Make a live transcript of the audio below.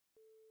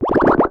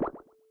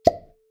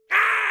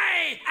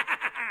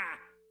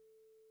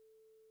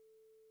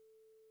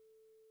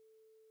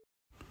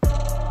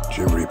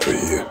Jim Reaper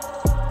here.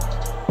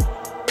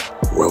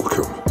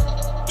 Welcome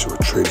to a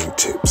Training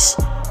Tips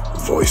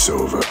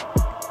voiceover.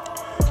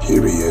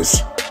 Here he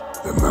is,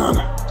 the man,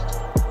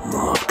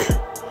 Mark,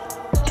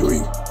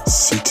 doing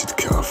seated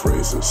calf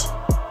raises.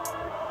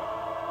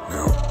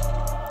 Now,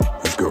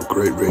 he's got a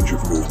great range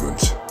of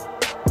movement,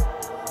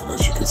 and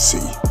as you can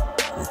see,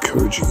 I'm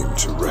encouraging him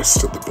to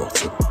rest at the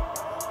bottom,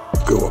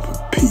 go up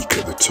and peak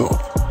at the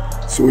top.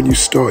 So when you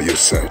start your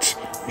set,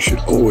 you should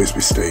always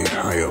be staying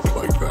high up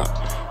like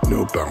that.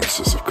 No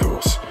bounces, of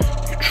course.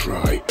 You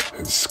try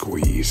and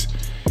squeeze.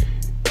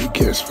 It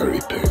gets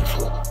very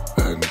painful,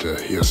 and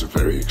he has a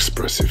very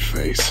expressive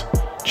face.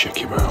 Check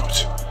him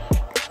out.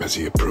 As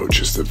he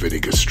approaches the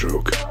vinegar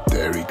stroke,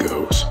 there he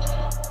goes.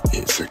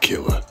 It's a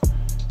killer.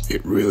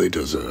 It really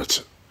does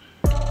hurt,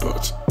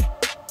 but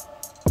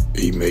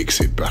he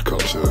makes it back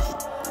onto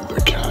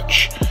the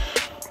catch.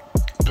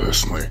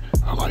 Personally,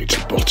 I like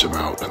to bottom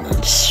out and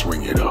then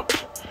swing it up,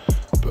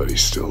 but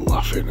he's still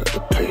laughing at the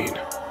pain.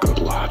 Good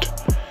lad.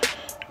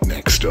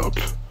 Next up,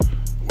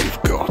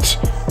 we've got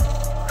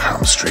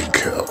hamstring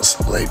curls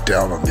laid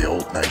down on the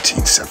old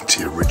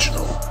 1970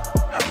 original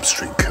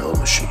hamstring curl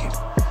machine.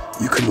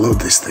 You can load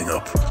this thing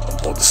up on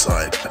one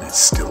side and it's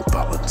still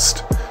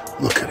balanced.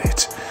 Look at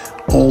it.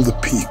 All the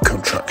peak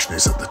contraction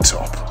is at the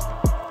top.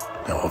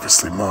 Now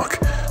obviously Mark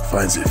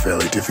finds it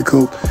fairly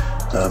difficult.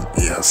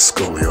 He has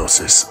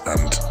scoliosis,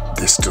 and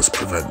this does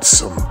prevent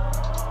some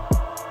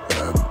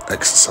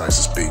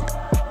exercises being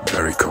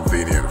very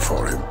convenient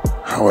for him.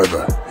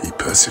 However, he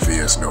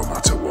perseveres no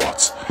matter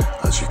what.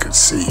 As you can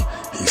see,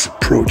 he's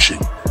approaching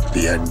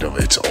the end of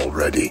it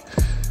already.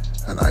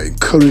 And I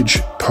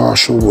encourage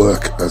partial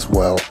work as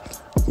well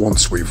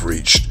once we've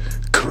reached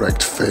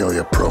correct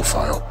failure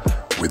profile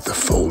with the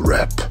full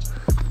rep.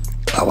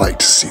 I like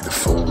to see the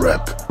full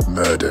rep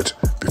murdered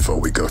before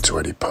we go to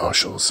any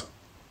partials.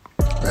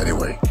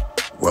 Anyway,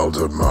 well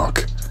done,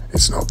 Mark.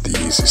 It's not the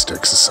easiest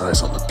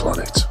exercise on the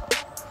planet.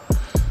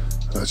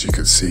 As you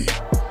can see,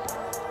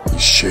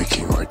 he's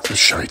shaking like the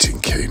shiting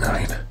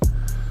canine.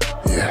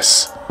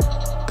 Yes,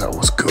 that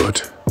was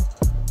good.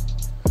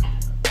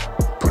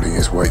 Putting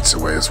his weights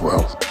away as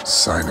well,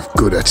 sign of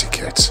good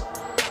etiquette.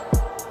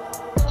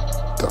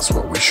 That's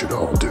what we should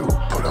all do,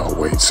 put our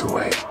weights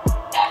away.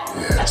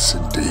 Yes,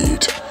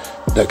 indeed.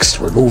 Next,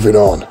 we're moving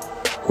on.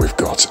 We've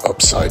got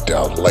upside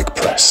down leg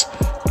press,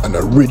 an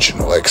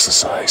original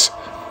exercise.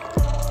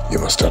 You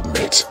must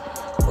admit,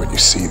 when you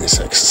see this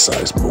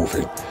exercise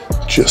moving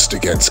just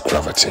against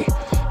gravity,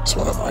 it's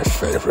one of my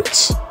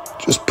favorites.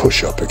 Just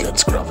push up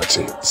against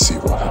gravity and see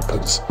what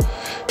happens.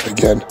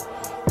 Again,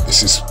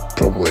 this is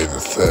probably the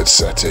third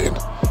set in,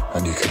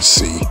 and you can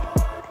see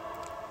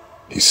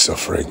he's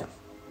suffering.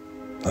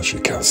 As you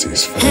can't see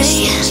his face,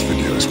 this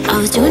video is I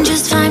was doing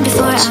just fine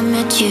before I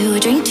met you. I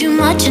drink too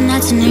much and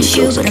that's an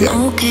issue, but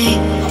I'm okay.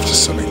 After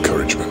some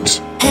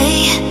encouragement,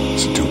 hey,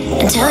 to do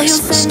more and tell your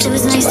friends it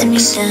was nice to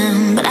meet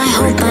them, but I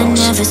hope I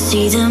never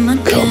see them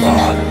again. Come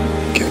on,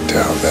 get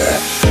down there,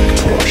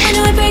 push. I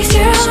know it breaks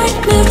your heart.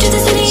 Moved to the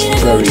city and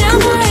I broke down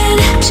for it.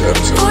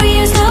 4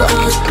 years ago,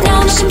 now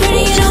I'm looking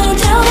pretty in a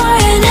hotel bar,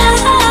 and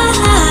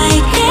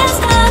I can't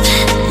stop.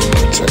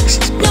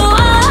 Texas. No,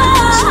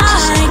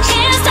 I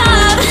can't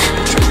stop.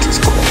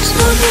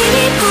 So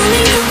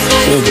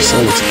I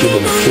decided to give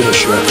him a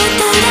finisher.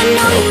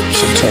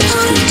 Sometimes if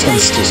the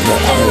intensity is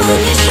not high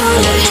enough, I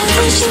like to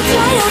increase the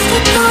volume.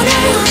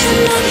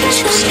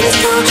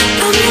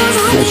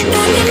 Gradual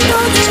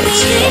workout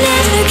intensity.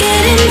 We're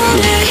getting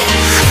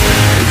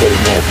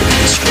more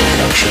baby stroke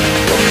action.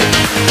 Look,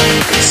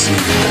 you can see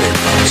the pain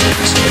marks on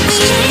his face.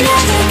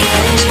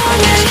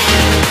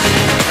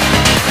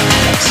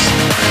 Yes,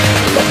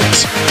 I love it.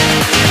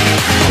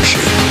 Push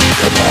it,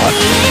 come on.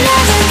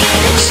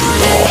 Let's see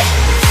more.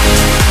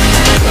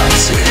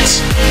 That's it.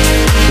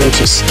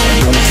 Notice I'm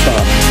not a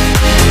fan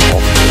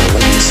of the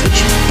leg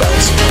sledge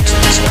bouncing out to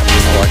the top. I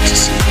like to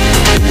see the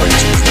weight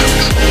with control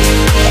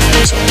at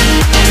the top.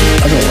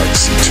 I don't like to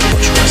see too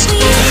much rest at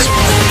the bottom.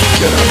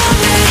 Get up.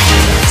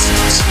 That's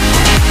it.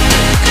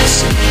 You can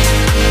see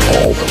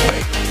all the way.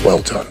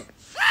 Well done.